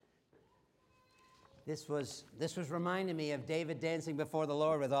This was reminding me of David dancing before the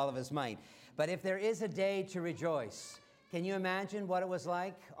Lord with all of his might. But if there is a day to rejoice, can you imagine what it was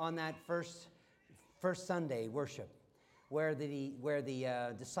like on that first Sunday worship, where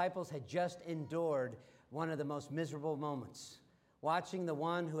the disciples had just endured one of the most miserable moments, watching the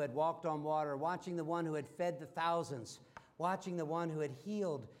one who had walked on water, watching the one who had fed the thousands, watching the one who had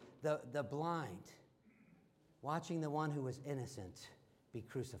healed the blind, watching the one who was innocent be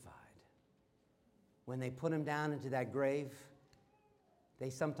crucified. When they put him down into that grave, they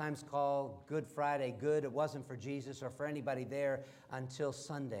sometimes call Good Friday good. It wasn't for Jesus or for anybody there until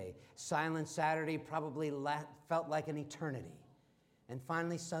Sunday. Silent Saturday probably felt like an eternity. And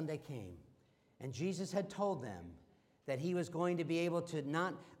finally Sunday came. And Jesus had told them that he was going to be able to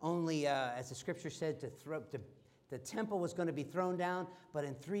not only, as the scripture said, the temple was going to be thrown down, but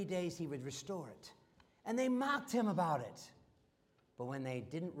in 3 days he would restore it. And they mocked him about it. But when they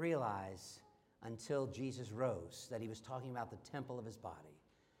didn't realize until Jesus rose that he was talking about the temple of his body,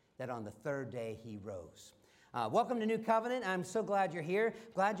 that on the third day he rose. Welcome to New Covenant. I'm so glad you're here.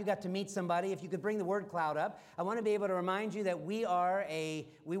 Glad you got to meet somebody. If you could bring the word cloud up, I want to be able to remind you that we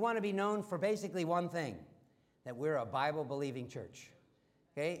want to be known for basically one thing, that we're a Bible-believing church.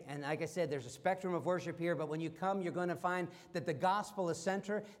 Okay, and like I said, there's a spectrum of worship here, but when you come, you're going to find that the gospel is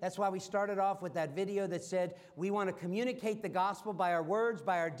center. That's why we started off with that video that said we want to communicate the gospel by our words,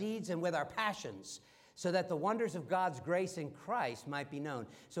 by our deeds, and with our passions, so that the wonders of God's grace in Christ might be known.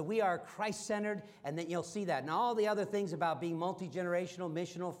 So we are Christ-centered, and then you'll see that. And all the other things about being multi-generational,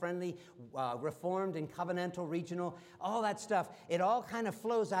 missional, friendly, reformed, and covenantal, regional, all that stuff, it all kind of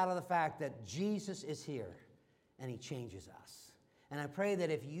flows out of the fact that Jesus is here, and he changes us. And I pray that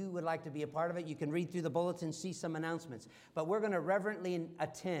if you would like to be a part of it, you can read through the bulletin, see some announcements. But we're going to reverently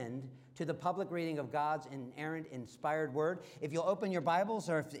attend to the public reading of God's inerrant, inspired word. If you'll open your Bibles,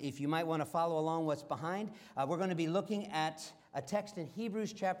 or if you might want to follow along what's behind, we're going to be looking at a text in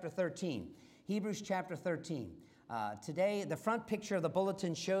Hebrews chapter 13. Hebrews chapter 13. Today, the front picture of the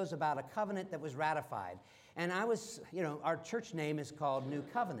bulletin shows about a covenant that was ratified. And our church name is called New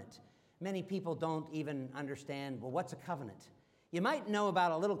Covenant. Many people don't even understand, well, what's a covenant? You might know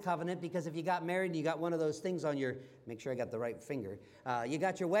about a little covenant because if you got married and you got one of those things on your, make sure I got the right finger, you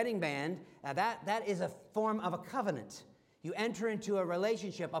got your wedding band, that is a form of a covenant. You enter into a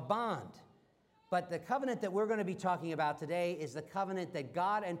relationship, a bond. But the covenant that we're going to be talking about today is the covenant that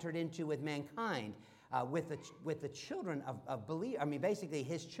God entered into with mankind, with the children of believers, basically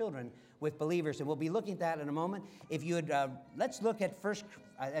his children with believers. And we'll be looking at that in a moment. If you would, let's look at first,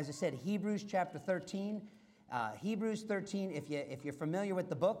 as I said, Hebrews chapter 13. Hebrews 13, if you're familiar with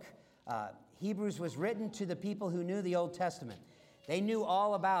the book, Hebrews was written to the people who knew the Old Testament. They knew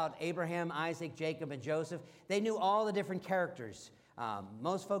all about Abraham, Isaac, Jacob, and Joseph. They knew all the different characters.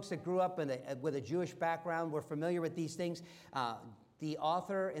 Most folks that grew up with a Jewish background were familiar with these things. The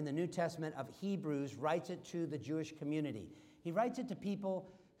author in the New Testament of Hebrews writes it to the Jewish community. He writes it to people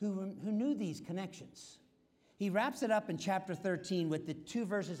who knew these connections. He wraps it up in chapter 13 with the two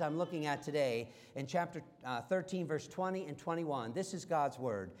verses I'm looking at today, in chapter 13, verse 20 and 21. This is God's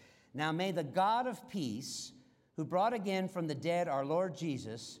word. Now may the God of peace, who brought again from the dead our Lord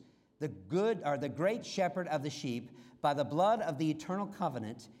Jesus, the great shepherd of the sheep, by the blood of the eternal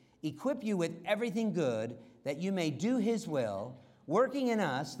covenant, equip you with everything good, that you may do his will, working in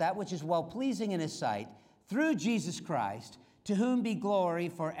us that which is well-pleasing in his sight, through Jesus Christ, to whom be glory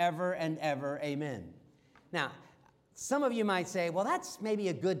forever and ever. Amen. Now, some of you might say, well, that's maybe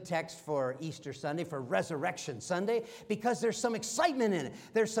a good text for Easter Sunday, for Resurrection Sunday, because there's some excitement in it.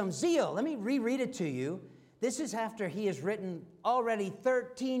 There's some zeal. Let me reread it to you. This is after he has written already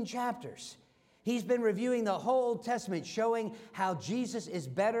 13 chapters. He's been reviewing the whole Old Testament, showing how Jesus is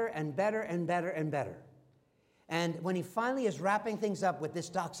better and better and better and better. And when he finally is wrapping things up with this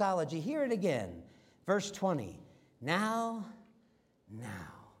doxology, hear it again. Verse 20. Now.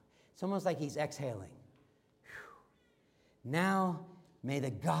 It's almost like he's exhaling. Now may the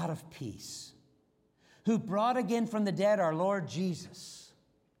God of peace, who brought again from the dead our Lord Jesus,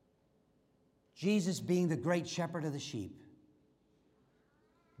 Jesus being the great shepherd of the sheep,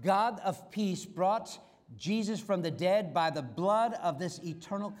 God of peace brought Jesus from the dead by the blood of this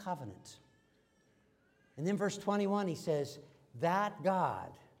eternal covenant. And then verse 21, he says, that God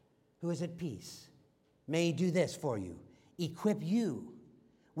who is at peace may do this for you, equip you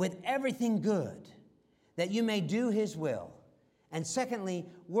with everything good, that you may do his will. And secondly,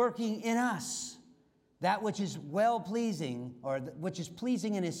 working in us that which is well-pleasing, or which is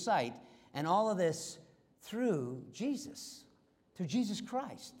pleasing in his sight, and all of this through Jesus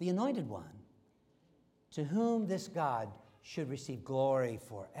Christ, the Anointed One, to whom this God should receive glory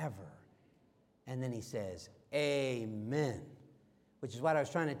forever And then he says, amen. Which is what I was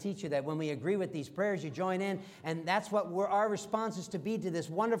trying to teach you, that when we agree with these prayers, you join in, and that's what our response is to be to this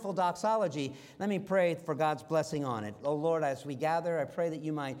wonderful doxology. Let me pray for God's blessing on it. Oh Lord, as we gather, I pray that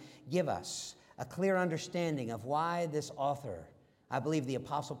you might give us a clear understanding of why this author, I believe the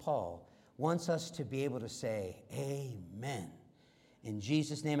Apostle Paul, wants us to be able to say, amen. In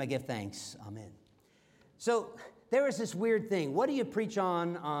Jesus' name I give thanks. Amen. So there is this weird thing. What do you preach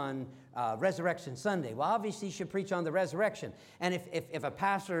on Resurrection Sunday? Well, obviously you should preach on the resurrection. And if a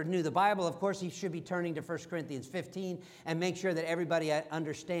pastor knew the Bible, of course he should be turning to 1 Corinthians 15 and make sure that everybody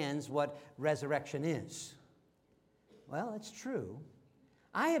understands what resurrection is. Well, it's true.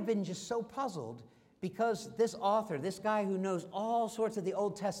 I have been just so puzzled because this author, this guy who knows all sorts of the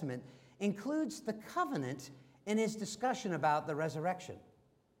Old Testament, includes the covenant in his discussion about the resurrection.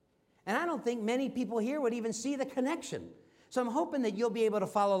 And I don't think many people here would even see the connection. So I'm hoping that you'll be able to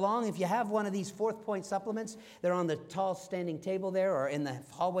follow along. If you have one of these fourth point supplements, they're on the tall standing table there or in the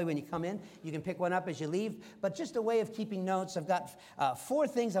hallway when you come in. You can pick one up as you leave. But just a way of keeping notes, I've got 4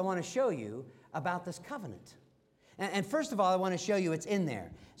 things I want to show you about this covenant. And first of all, I want to show you it's in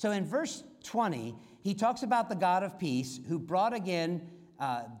there. So in verse 20, he talks about the God of peace who brought again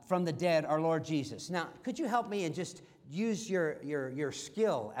from the dead our Lord Jesus. Now, could you help me and just use your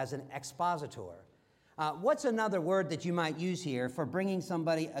skill as an expositor? What's another word that you might use here for bringing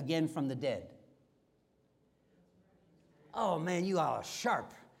somebody again from the dead? Oh, man, you all are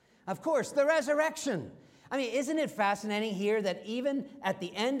sharp. Of course, the resurrection. I mean, isn't it fascinating here that even at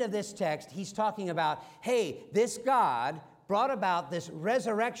the end of this text, he's talking about, hey, this God brought about this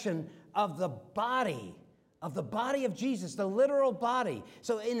resurrection of the body of Jesus, the literal body.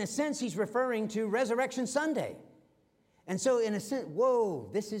 So in a sense, he's referring to Resurrection Sunday. And so in a sense, whoa,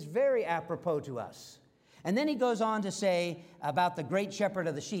 this is very apropos to us. And then he goes on to say about the great shepherd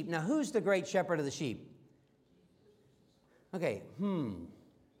of the sheep. Now, who's the great shepherd of the sheep? Okay,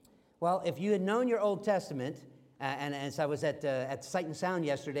 Well, if you had known your Old Testament, and as I was at Sight and Sound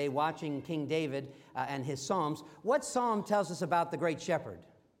yesterday watching King David and his Psalms, what psalm tells us about the great shepherd?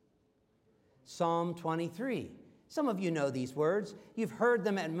 Psalm 23. Some of you know these words. You've heard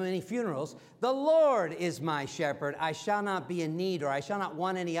them at many funerals. The Lord is my shepherd. I shall not be in need, or I shall not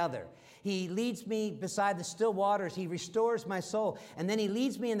want any other. He leads me beside the still waters. He restores my soul. And then he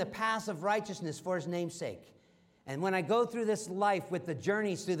leads me in the paths of righteousness for his name's sake. And when I go through this life with the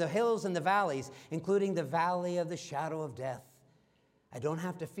journeys through the hills and the valleys, including the valley of the shadow of death, I don't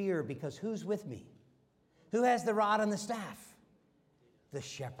have to fear, because who's with me? Who has the rod and the staff? The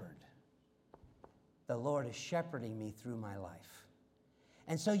shepherd. The Lord is shepherding me through my life.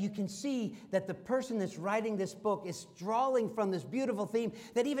 And so you can see that the person that's writing this book is drawing from this beautiful theme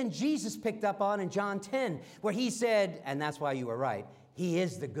that even Jesus picked up on in John 10, where he said, and that's why you were right, he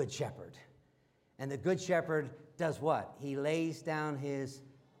is the good shepherd. And the good shepherd does what? He lays down his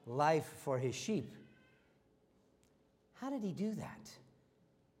life for his sheep. How did he do that?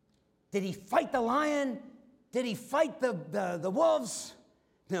 Did he fight the lion? Did he fight the wolves?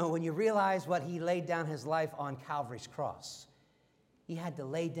 No, when you realize what he laid down his life on Calvary's cross, he had to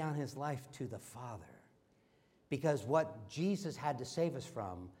lay down his life to the Father. Because what Jesus had to save us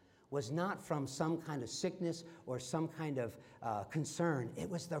from was not from some kind of sickness or some kind of concern. It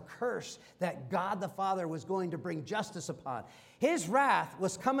was the curse that God the Father was going to bring justice upon. His wrath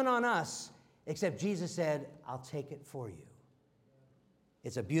was coming on us, except Jesus said, I'll take it for you.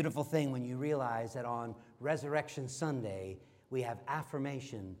 It's a beautiful thing when you realize that on Resurrection Sunday, we have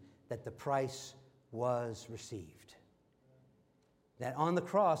affirmation that the price was received. That on the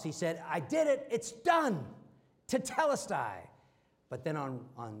cross, he said, I did it, it's done, tetelestai. But then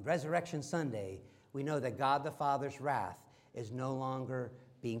on Resurrection Sunday, we know that God the Father's wrath is no longer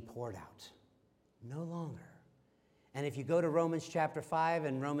being poured out. No longer. And if you go to Romans chapter 5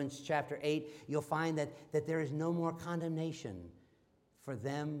 and Romans chapter 8, you'll find that there is no more condemnation for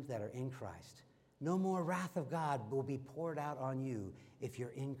them that are in Christ. No more wrath of God will be poured out on you if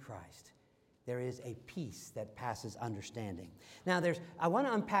you're in Christ. There is a peace that passes understanding. Now, I want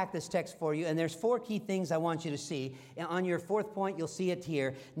to unpack this text for you, and there's 4 key things I want you to see. And on your 4th point, you'll see it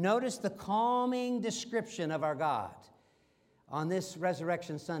here. Notice the calming description of our God. On this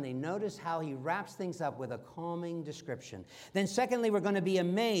Resurrection Sunday, notice how he wraps things up with a calming description. Then secondly, we're going to be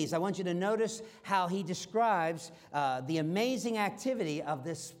amazed. I want you to notice how he describes the amazing activity of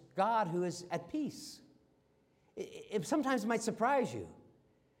this God who is at peace. It sometimes might surprise you.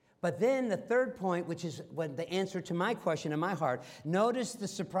 But then the 3rd point, which is the answer to my question in my heart, notice the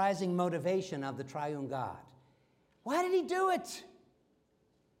surprising motivation of the triune God. Why did he do it?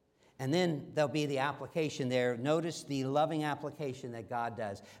 And then there'll be the application there. Notice the loving application that God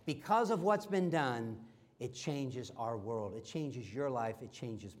does. Because of what's been done, it changes our world. It changes your life. It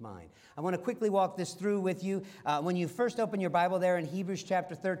changes mine. I want to quickly walk this through with you. When you first open your Bible there in Hebrews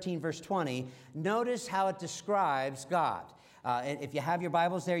chapter 13, verse 20, notice how it describes God. If you have your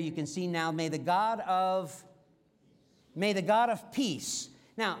Bibles there, you can see now, may the God of peace.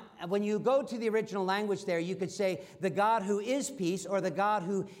 Now, when you go to the original language there, you could say the God who is peace, or the God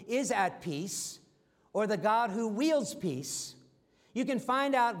who is at peace, or the God who wields peace. You can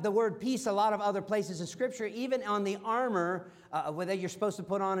find out the word peace a lot of other places in Scripture, even on the armor that you're supposed to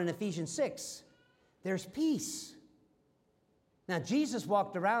put on in Ephesians 6. There's peace. Now, Jesus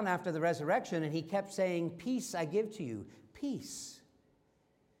walked around after the resurrection, and he kept saying, peace I give to you, peace.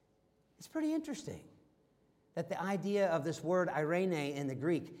 It's pretty interesting that the idea of this word irene in the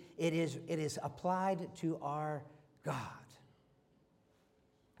Greek, it is applied to our God.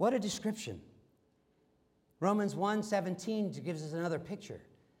 What a description. Romans 1:17 gives us another picture.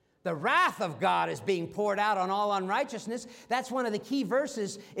 The wrath of God is being poured out on all unrighteousness. That's one of the key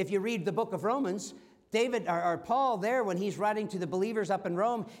verses if you read the book of Romans. David, or Paul there, when he's writing to the believers up in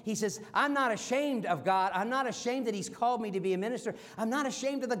Rome, he says, I'm not ashamed of God. I'm not ashamed that he's called me to be a minister. I'm not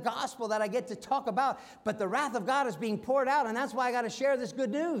ashamed of the gospel that I get to talk about. But the wrath of God is being poured out, and that's why I got to share this good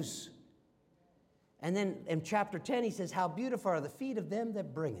news. And then in chapter 10, he says, how beautiful are the feet of them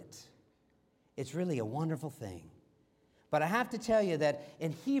that bring it. It's really a wonderful thing. But I have to tell you that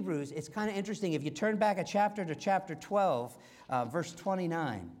in Hebrews, it's kind of interesting. If you turn back a chapter to chapter 12, verse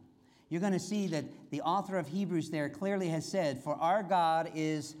 29, you're going to see that the author of Hebrews there clearly has said, for our God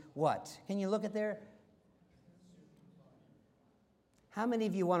is what? Can you look at there? How many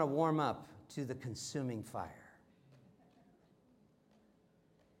of you want to warm up to the consuming fire?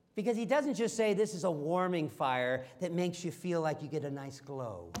 Because he doesn't just say this is a warming fire that makes you feel like you get a nice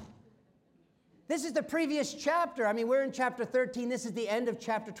glow. This is the previous chapter. I mean, we're in chapter 13. This is the end of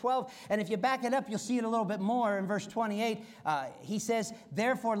chapter 12. And if you back it up, you'll see it a little bit more. In verse 28, he says,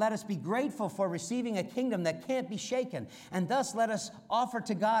 therefore, let us be grateful for receiving a kingdom that can't be shaken. And thus let us offer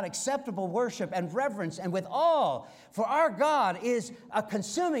to God acceptable worship and reverence and with awe. For our God is a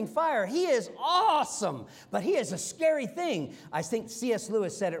consuming fire. He is awesome, but he is a scary thing. I think C.S.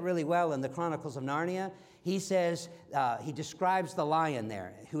 Lewis said it really well in the Chronicles of Narnia. He says, he describes the lion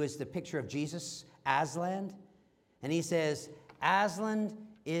there, who is the picture of Jesus, Aslan. And he says, Aslan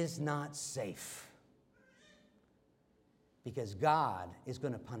is not safe because God is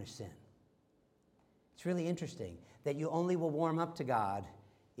going to punish sin. It's really interesting that you only will warm up to God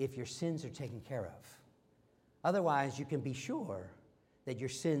if your sins are taken care of. Otherwise, you can be sure that your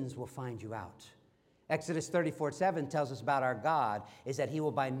sins will find you out. Exodus 34:7 tells us about our God is that he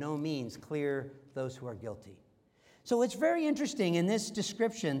will by no means clear those who are guilty. So it's very interesting in this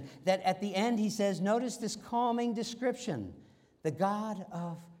description that at the end he says, notice this calming description, the God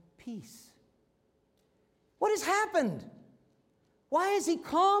of peace. What has happened? Why is he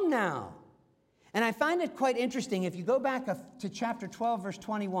calm now? And I find it quite interesting. If you go back to chapter 12, verse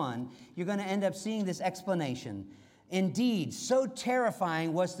 21, you're going to end up seeing this explanation. Indeed, so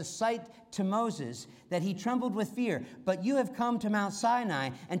terrifying was the sight to Moses that he trembled with fear. But you have come to Mount Sinai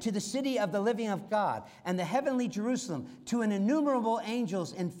and to the city of the living of God and the heavenly Jerusalem, to an innumerable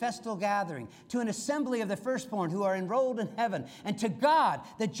angels in festal gathering, to an assembly of the firstborn who are enrolled in heaven, and to God,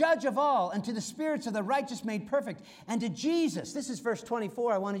 the judge of all, and to the spirits of the righteous made perfect, and to Jesus. This is verse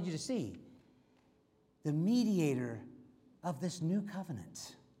 24 I wanted you to see. The mediator of this new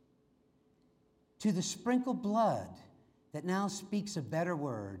covenant. To the sprinkled blood that now speaks a better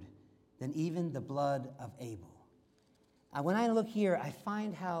word than even the blood of Abel. When I look here, I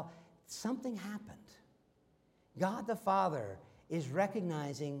find how something happened. God the Father is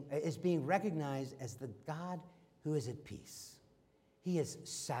being recognized as the God who is at peace. He is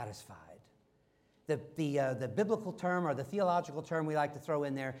satisfied. The biblical term or the theological term we like to throw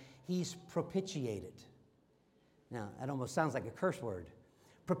in there, he's propitiated. Now, that almost sounds like a curse word.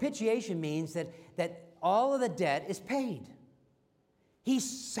 Propitiation means that all of the debt is paid. He's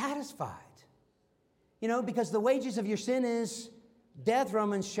satisfied. You know, because the wages of your sin is death,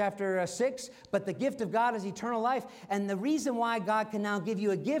 Romans chapter 6, but the gift of God is eternal life. And the reason why God can now give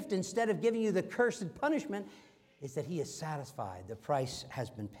you a gift instead of giving you the cursed punishment is that he is satisfied. The price has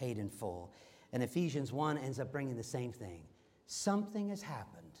been paid in full. And Ephesians 1 ends up bringing the same thing. Something has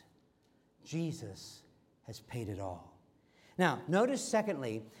happened. Jesus has paid it all. Now, notice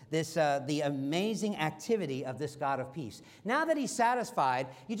secondly, the amazing activity of this God of peace. Now that he's satisfied,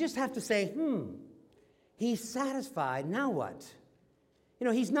 you just have to say, he's satisfied, now what? You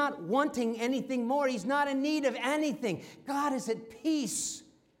know, he's not wanting anything more. He's not in need of anything. God is at peace.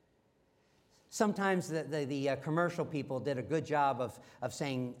 Sometimes the commercial people did a good job of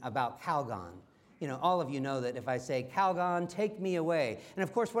saying about Calgon. You know, all of you know that if I say, Calgon, take me away. And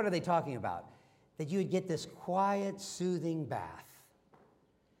of course, what are they talking about? That you would get this quiet, soothing bath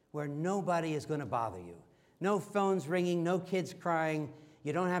where nobody is going to bother you. No phones ringing, no kids crying.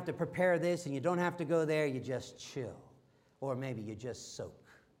 You don't have to prepare this and you don't have to go there. You just chill. Or maybe you just soak.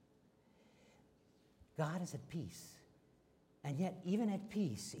 God is at peace. And yet, even at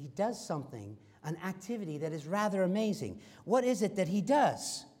peace, he does something, an activity that is rather amazing. What is it that he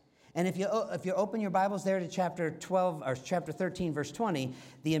does? And if you open your Bibles there to chapter 12 or chapter 13, verse 20,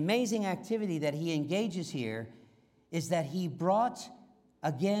 the amazing activity that he engages here is that he brought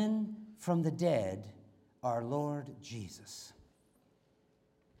again from the dead our Lord Jesus.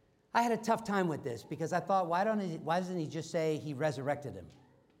 I had a tough time with this because I thought, why doesn't he just say he resurrected him?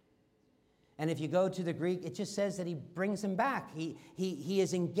 And if you go to the Greek, it just says that he brings him back. He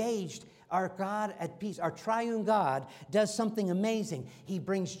is engaged. Our God at peace, our triune God, does something amazing. He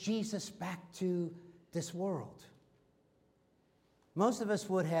brings Jesus back to this world. Most of us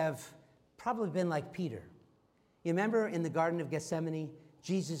would have probably been like Peter. You remember in the Garden of Gethsemane,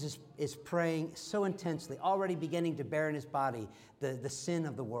 Jesus is praying so intensely, already beginning to bear in his body the sin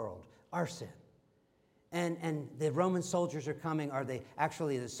of the world, our sin. And the Roman soldiers are coming, or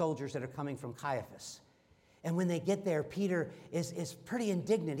actually the soldiers that are coming from Caiaphas. And when they get there, Peter is pretty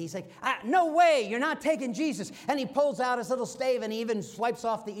indignant. He's like, no way, you're not taking Jesus. And he pulls out his little stave and he even swipes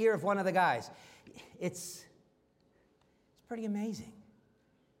off the ear of one of the guys. It's pretty amazing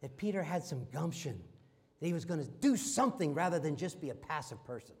that Peter had some gumption, that he was going to do something rather than just be a passive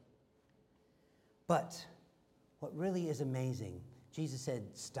person. But what really is amazing, Jesus said,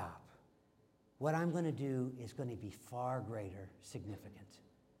 stop. What I'm going to do is going to be far greater significant.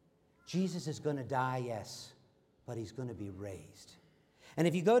 Jesus is going to die, yes, but he's going to be raised. And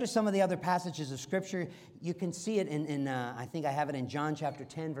if you go to some of the other passages of Scripture, you can see it in I think I have it in John chapter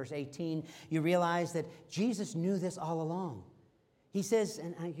 10, verse 18. You realize that Jesus knew this all along. He says,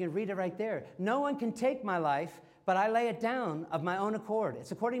 and you can read it right there, no one can take my life, but I lay it down of my own accord.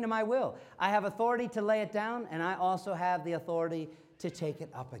 It's according to my will. I have authority to lay it down, and I also have the authority to take it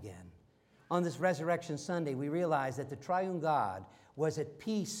up again. On this Resurrection Sunday, we realize that the triune God was at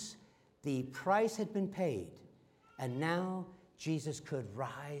peace. The price had been paid, and now Jesus could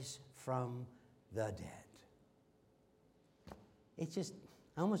rise from the dead. It's just,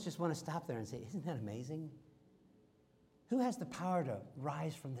 I almost just want to stop there and say, isn't that amazing? Who has the power to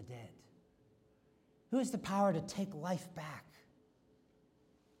rise from the dead? Who has the power to take life back?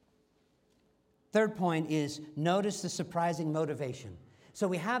 Third point is, notice the surprising motivation. So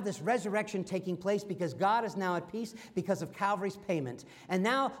we have this resurrection taking place because God is now at peace because of Calvary's payment. And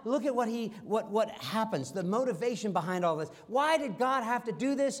now look at what happens, the motivation behind all this. Why did God have to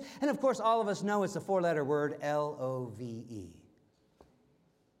do this? And of course, all of us know it's a four-letter word, L-O-V-E.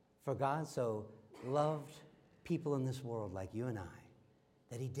 For God so loved people in this world like you and I,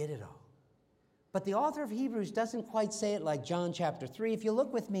 that he did it all. But the author of Hebrews doesn't quite say it like John chapter 3. If you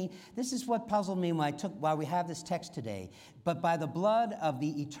look with me, this is what puzzled me while we have this text today. But by the blood of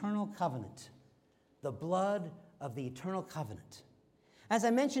the eternal covenant. The blood of the eternal covenant. As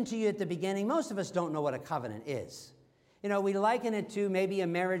I mentioned to you at the beginning, most of us don't know what a covenant is. You know, we liken it to maybe a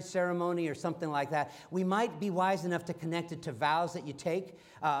marriage ceremony or something like that. We might be wise enough to connect it to vows that you take.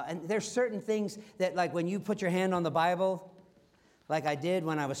 And there's certain things that, like when you put your hand on the Bible, like I did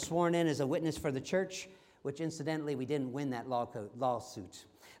when I was sworn in as a witness for the church, which incidentally, we didn't win that lawsuit.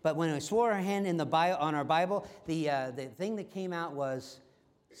 But when we swore our hand on our Bible, the thing that came out was,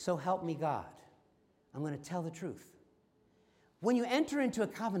 so help me God. I'm going to tell the truth. When you enter into a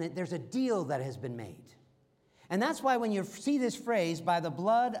covenant, there's a deal that has been made. And that's why when you see this phrase, by the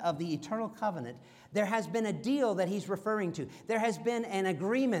blood of the eternal covenant, there has been a deal that he's referring to. There has been an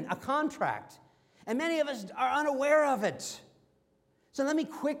agreement, a contract. And many of us are unaware of it. So let me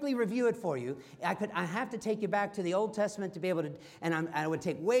quickly review it for you. I have to take you back to the Old Testament to be able to, and I would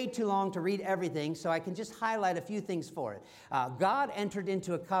take way too long to read everything, so I can just highlight a few things for it. God entered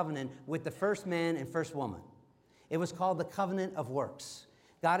into a covenant with the first man and first woman. It was called the covenant of works.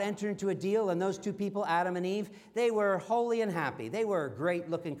 God entered into a deal, and those two people, Adam and Eve, they were holy and happy. They were a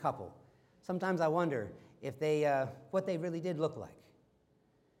great-looking couple. Sometimes I wonder if what they really did look like.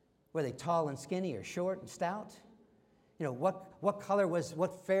 Were they tall and skinny or short and stout? You know, what color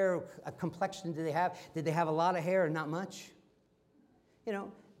what fair complexion did they have? Did they have a lot of hair or not much? You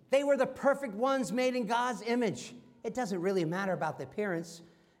know, they were the perfect ones made in God's image. It doesn't really matter about the appearance.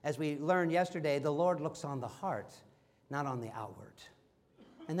 As we learned yesterday, the Lord looks on the heart, not on the outward.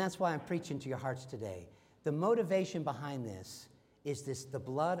 And that's why I'm preaching to your hearts today. The motivation behind this is the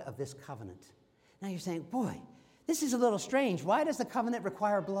blood of this covenant. Now you're saying, boy, this is a little strange. Why does the covenant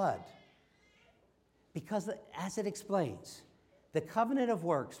require blood? Because, as it explains, the covenant of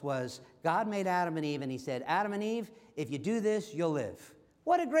works was God made Adam and Eve, and he said, Adam and Eve, if you do this, you'll live.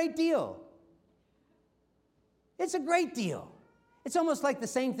 What a great deal. It's a great deal. It's almost like the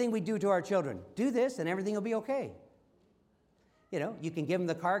same thing we do to our children. Do this, and everything will be okay. You know, you can give them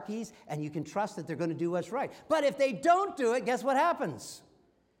the car keys, and you can trust that they're going to do what's right. But if they don't do it, guess what happens?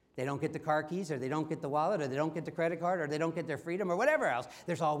 They don't get the car keys, or they don't get the wallet, or they don't get the credit card, or they don't get their freedom, or whatever else.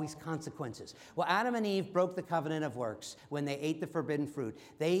 There's always consequences. Well, Adam and Eve broke the covenant of works when they ate the forbidden fruit.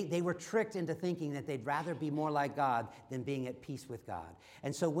 They were tricked into thinking that they'd rather be more like God than being at peace with God.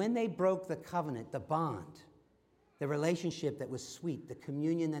 And so when they broke the covenant, the bond, the relationship that was sweet, the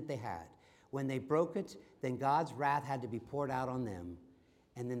communion that they had, when they broke it, then God's wrath had to be poured out on them.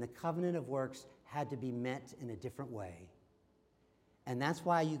 And then the covenant of works had to be met in a different way. And that's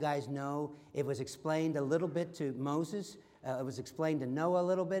why you guys know it was explained a little bit to Moses. It was explained to Noah a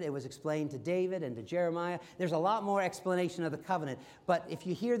little bit. It was explained to David and to Jeremiah. There's a lot more explanation of the covenant. But if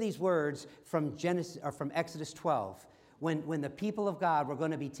you hear these words from Exodus 12, when the people of God were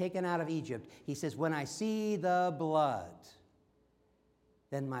going to be taken out of Egypt, he says, when I see the blood,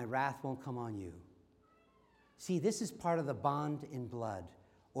 then my wrath won't come on you. See, this is part of the bond in blood,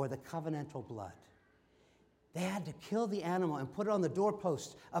 or the covenantal blood. They had to kill the animal and put it on the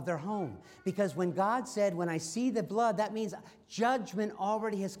doorpost of their home. Because when God said, when I see the blood, that means judgment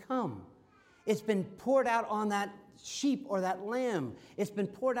already has come. It's been poured out on that sheep or that lamb. It's been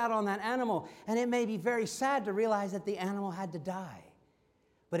poured out on that animal. And it may be very sad to realize that the animal had to die.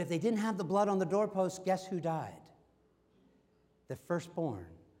 But if they didn't have the blood on the doorpost, guess who died? The firstborn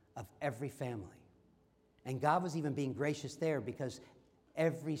of every family. And God was even being gracious there because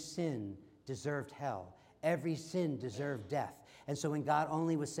every sin deserved hell. Every sin deserved death. And so when God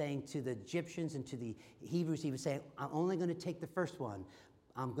only was saying to the Egyptians and to the Hebrews, he was saying, I'm only going to take the first one.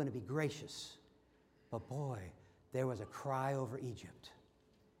 I'm going to be gracious. But boy, there was a cry over Egypt.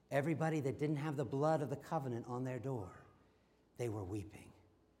 Everybody that didn't have the blood of the covenant on their door, they were weeping.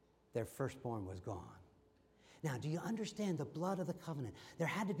 Their firstborn was gone. Now, do you understand the blood of the covenant? There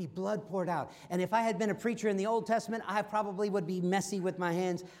had to be blood poured out. And if I had been a preacher in the Old Testament, I probably would be messy with my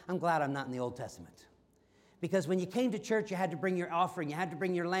hands. I'm glad I'm not in the Old Testament. Because when you came to church, you had to bring your offering, you had to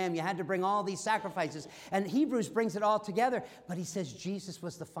bring your lamb, you had to bring all these sacrifices. And Hebrews brings it all together. But he says Jesus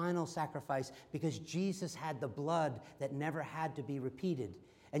was the final sacrifice because Jesus had the blood that never had to be repeated.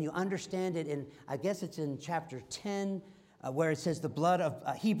 And you understand it in, I guess it's in chapter 10, where it says the blood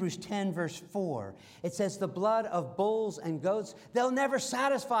of, Hebrews 10, verse 4. It says the blood of bulls and goats, they'll never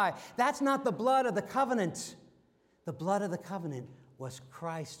satisfy. That's not the blood of the covenant. The blood of the covenant was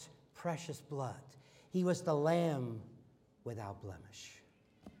Christ's precious blood. He was the lamb without blemish.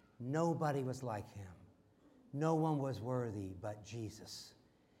 Nobody was like him. No one was worthy but Jesus.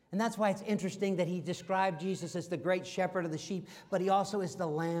 And that's why it's interesting that he described Jesus as the great shepherd of the sheep, but he also is the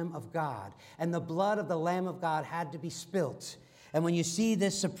Lamb of God. And the blood of the Lamb of God had to be spilt. And when you see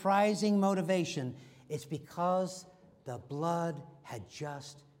this surprising motivation, it's because the blood had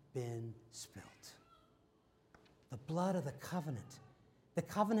just been spilt. The blood of the covenant. The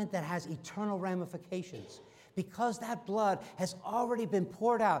covenant that has eternal ramifications. Because that blood has already been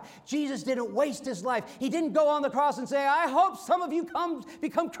poured out. Jesus didn't waste his life. He didn't go on the cross and say, I hope some of you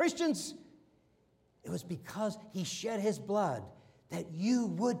become Christians. It was because he shed his blood that you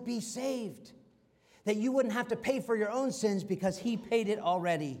would be saved. That you wouldn't have to pay for your own sins because he paid it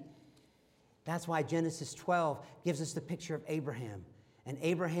already. That's why Genesis 12 gives us the picture of Abraham. And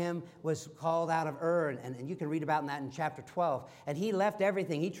Abraham was called out of Ur, and you can read about that in chapter 12. And he left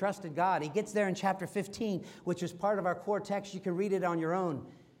everything. He trusted God. He gets there in chapter 15, which is part of our core text. You can read it on your own.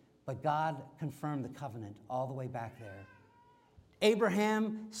 But God confirmed the covenant all the way back there.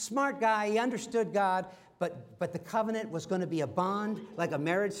 Abraham, smart guy, he understood God, but the covenant was going to be a bond, like a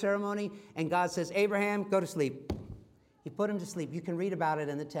marriage ceremony. And God says, Abraham, go to sleep. He put him to sleep. You can read about it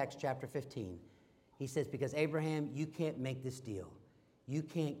in the text, chapter 15. He says, because Abraham, you can't make this deal. You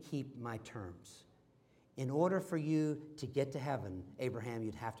can't keep my terms. In order for you to get to heaven, Abraham,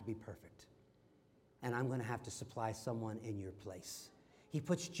 you'd have to be perfect. And I'm going to have to supply someone in your place. He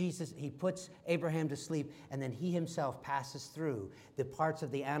puts Abraham to sleep, and then he himself passes through the parts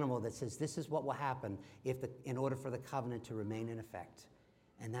of the animal that says this is what will happen in order for the covenant to remain in effect.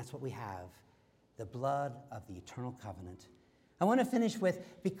 And that's what we have, the blood of the eternal covenant. I want to finish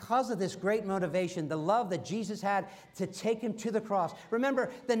with, because of this great motivation, the love that Jesus had to take him to the cross.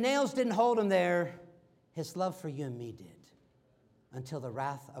 Remember, the nails didn't hold him there. His love for you and me did, until the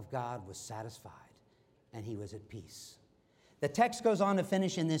wrath of God was satisfied and he was at peace. The text goes on to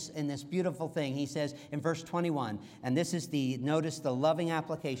finish in this beautiful thing. He says in verse 21, and this is notice the loving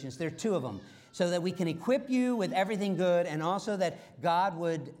applications. There are two of them. So that we can equip you with everything good, and also that God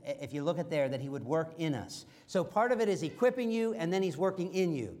would, if you look at there, that he would work in us. So part of it is equipping you, and then he's working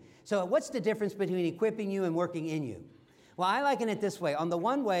in you. So what's the difference between equipping you and working in you? Well, I liken it this way. On the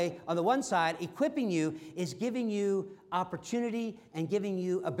one side, equipping you is giving you opportunity and giving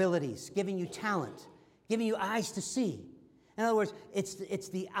you abilities, giving you talent, giving you eyes to see. In other words, it's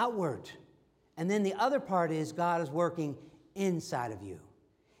the outward. And then the other part is God is working inside of you.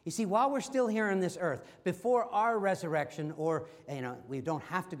 You see, while we're still here on this earth, before our resurrection, or, we don't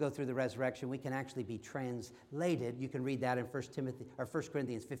have to go through the resurrection, we can actually be translated. You can read that in 1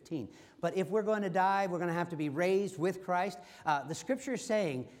 Corinthians 15. But if we're going to die, we're going to have to be raised with Christ. The scripture is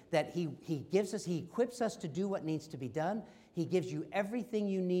saying that he equips us to do what needs to be done. He gives you everything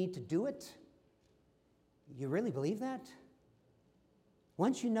you need to do it. You really believe that?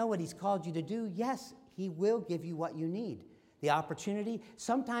 Once you know what he's called you to do, yes, he will give you what you need. The opportunity.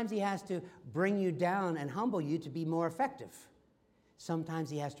 Sometimes he has to bring you down and humble you to be more effective. Sometimes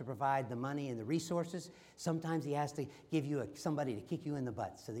he has to provide the money and the resources. Sometimes he has to give you somebody to kick you in the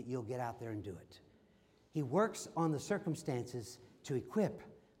butt so that you'll get out there and do it. He works on the circumstances to equip,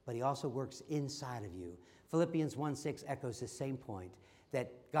 but he also works inside of you. Philippians 1:6 echoes the same point,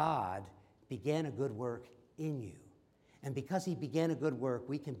 that God began a good work in you. And because he began a good work,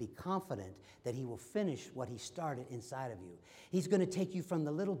 we can be confident that he will finish what he started inside of you. He's going to take you from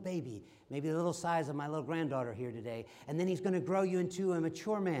the little baby, maybe the little size of my little granddaughter here today, and then he's going to grow you into a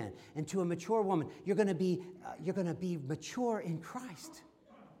mature man, into a mature woman. You're going to be mature in Christ.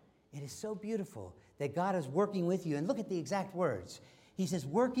 It is so beautiful that God is working with you. And look at the exact words. He says,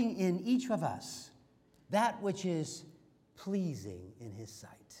 working in each of us that which is pleasing in his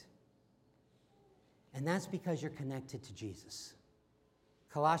sight. And that's because you're connected to Jesus.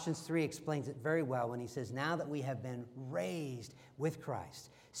 Colossians 3 explains it very well when he says, now that we have been raised with Christ,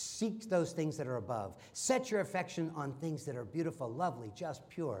 seek those things that are above. Set your affection on things that are beautiful, lovely, just,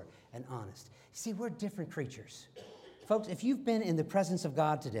 pure, and honest. See, we're different creatures. Folks, if you've been in the presence of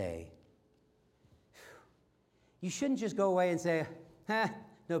God today, you shouldn't just go away and say,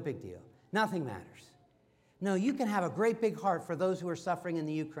 no big deal. Nothing matters. No, you can have a great big heart for those who are suffering in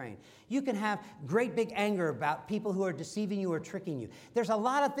the Ukraine. You can have great big anger about people who are deceiving you or tricking you. There's a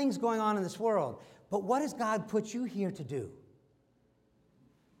lot of things going on in this world. But what has God put you here to do?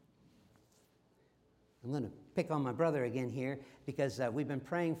 I'm going to pick on my brother again here because we've been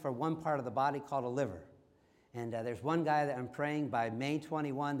praying for one part of the body called a liver. And there's one guy that I'm praying by May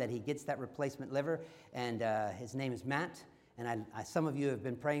 21 that he gets that replacement liver. And his name is Matt. And some of you have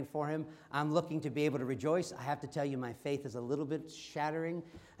been praying for him. I'm looking to be able to rejoice. I have to tell you, my faith is a little bit shattering.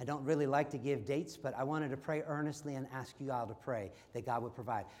 I don't really like to give dates, but I wanted to pray earnestly and ask you all to pray that God would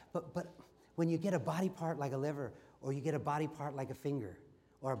provide. But when you get a body part like a liver, or you get a body part like a finger,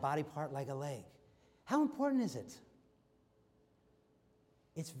 or a body part like a leg, how important is it?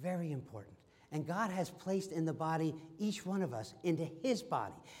 It's very important. And God has placed in the body, each one of us, into his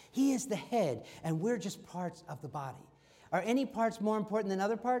body. He is the head, and we're just parts of the body. Are any parts more important than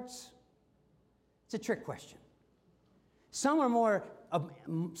other parts? It's a trick question. Some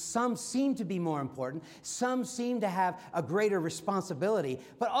seem to be more important. Some seem to have a greater responsibility,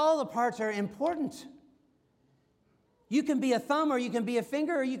 but all the parts are important. You can be a thumb, or you can be a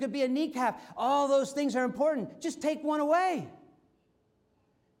finger, or you could be a kneecap. All those things are important. Just take one away.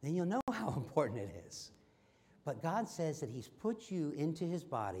 Then you'll know how important it is. But God says that he's put you into his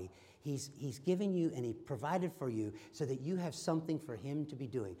body. He's given you and he provided for you so that you have something for him to be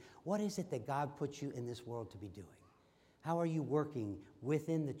doing. What is it that God put you in this world to be doing? How are you working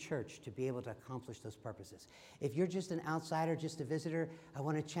within the church to be able to accomplish those purposes? If you're just an outsider, just a visitor, I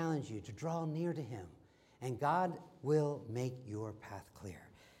want to challenge you to draw near to him, and God will make your path clear.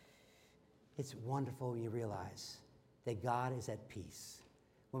 It's wonderful when you realize that God is at peace.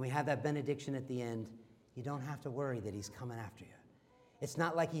 When we have that benediction at the end, you don't have to worry that he's coming after you. It's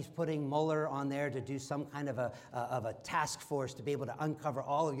not like he's putting Mueller on there to do some kind of a task force to be able to uncover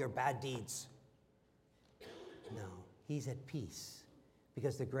all of your bad deeds. No, he's at peace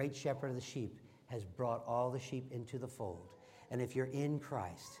because the great shepherd of the sheep has brought all the sheep into the fold. And if you're in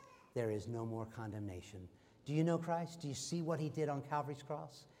Christ, there is no more condemnation. Do you know Christ? Do you see what he did on Calvary's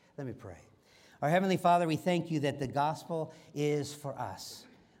cross? Let me pray. Our Heavenly Father, we thank you that the gospel is for us.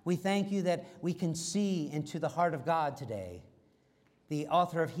 We thank you that we can see into the heart of God today. The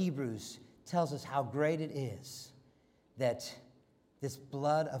author of Hebrews tells us how great it is that this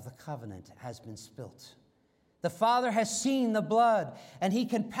blood of the covenant has been spilt, The Father has seen the blood, and he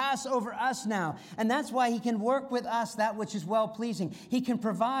can pass over us now. And that's why he can work with us that which is well-pleasing. He can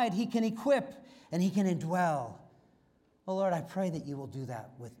provide, he can equip, and he can indwell. Oh, Lord, I pray that you will do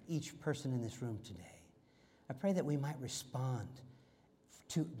that with each person in this room today. I pray that we might respond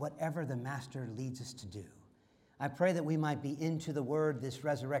to whatever the Master leads us to do. I pray that we might be into the Word this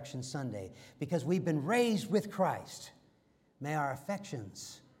Resurrection Sunday, because we've been raised with Christ. May our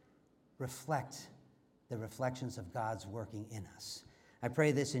affections reflect the reflections of God's working in us. I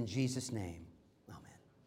pray this in Jesus' name.